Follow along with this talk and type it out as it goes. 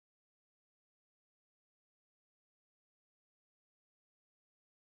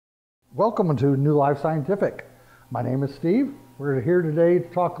Welcome to New Life Scientific. My name is Steve. We're here today to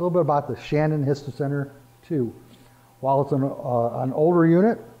talk a little bit about the Shandon Histocentre 2. While it's an older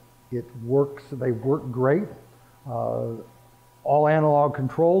unit, they work great. All analog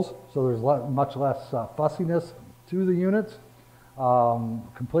controls, so there's much less fussiness to the units.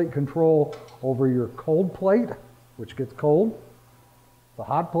 Complete control over your cold plate, which gets cold, the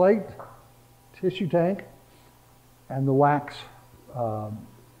hot plate, tissue tank, and the wax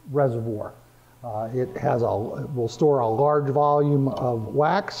reservoir. It will store a large volume of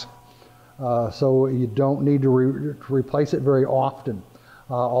wax, so you don't need to replace it very often.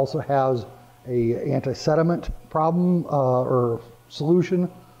 Also has a anti-sediment problem or solution,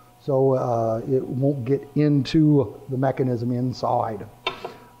 so it won't get into the mechanism inside.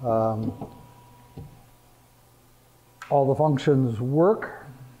 All the functions work.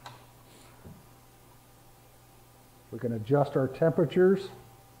 We can adjust our temperatures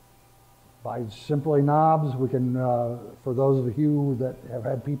by simply knobs. We can, for those of you that have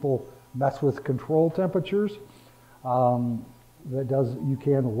had people mess with control temperatures, you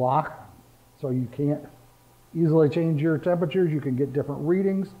can lock, so you can't easily change your temperatures. You can get different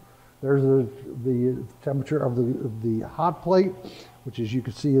readings. There's the temperature of the hot plate, which as you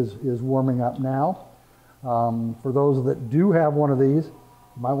can see is warming up now. For those that do have one of these,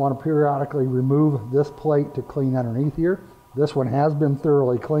 you might want to periodically remove this plate to clean underneath here. This one has been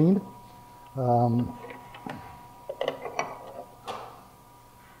thoroughly cleaned.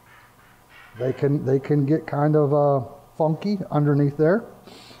 They can get kind of funky underneath there.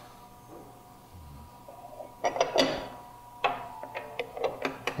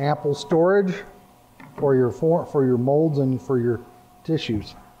 Ample storage for your molds and for your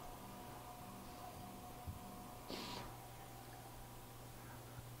tissues.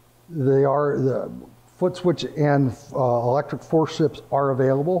 The foot switch and electric forceps are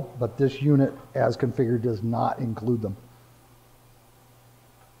available, but this unit as configured does not include them.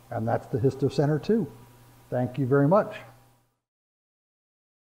 And that's the Histocentre 2. Thank you very much.